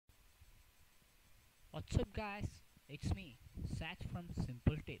What's up, guys? It's me, Sat from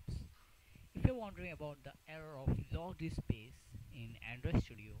Simple Tips. If you're wondering about the error of locked space in Android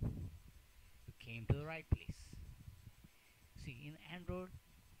Studio, you came to the right place. See, in Android,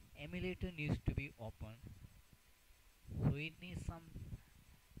 emulator needs to be open, so it needs some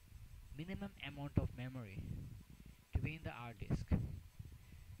minimum amount of memory to be in the hard disk.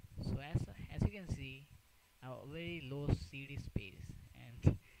 So as you can see, I have a very low CD space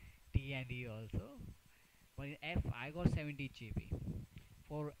and D and E also. But in F, I got 70 GB.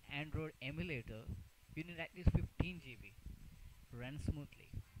 For Android emulator, you need at least 15 GB to run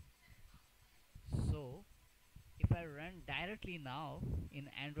smoothly. So, if I run directly now in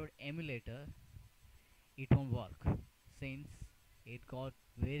Android emulator, it won't work since it got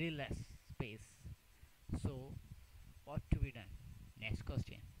very less space. So, what to be done? Next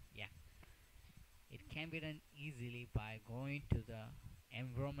question. Yeah, it can be done easily by going to the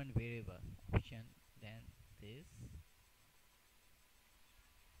environment variable option. Then this.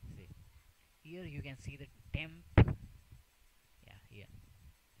 See, here you can see the temp. Yeah, here.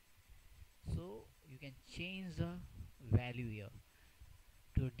 So you can change the value here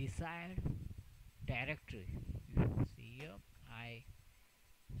to decide directory. You see here, I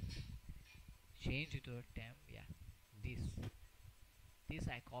changed it to a temp. Yeah, this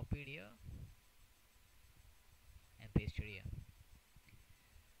I copied here and pasted here.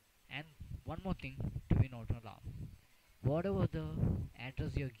 And one more thing to be noted down: whatever the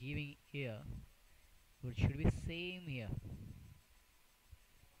address you're giving here, it should be same here.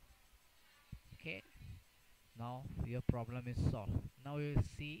 Okay. Now your problem is solved. Now you will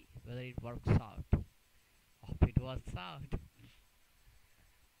see whether it works out. Hope it works out.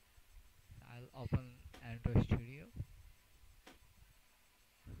 I'll open Android Studio.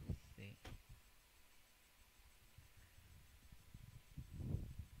 See,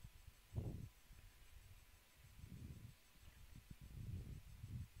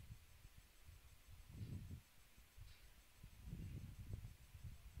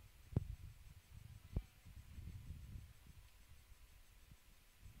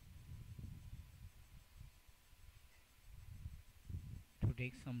 to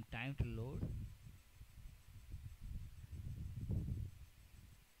take some time to load.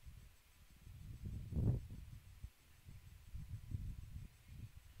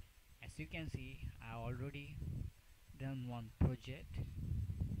 As you can see, I already done one project.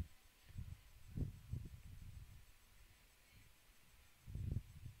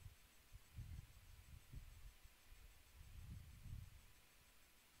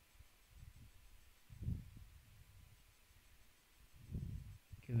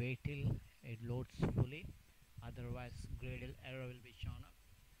 Okay, wait till it loads fully, otherwise Gradle error will be shown up.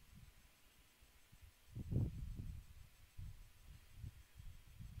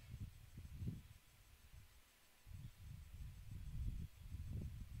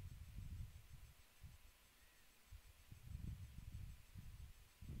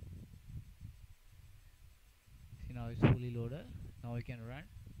 See, now it's fully loaded. Now we can run.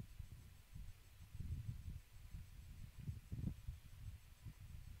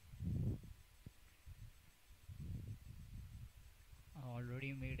 I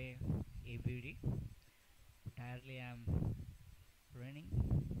already made a ABD. Entirely I'm running.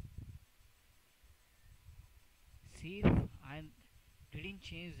 See, if I didn't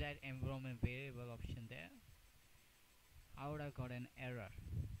change that environment variable option there, I would have got an error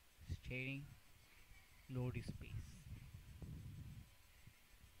stating load space.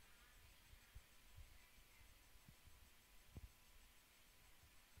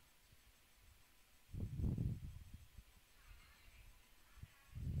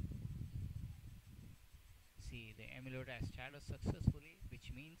 See, the emulator has started successfully,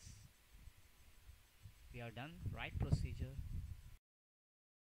 which means we are done. Right procedure.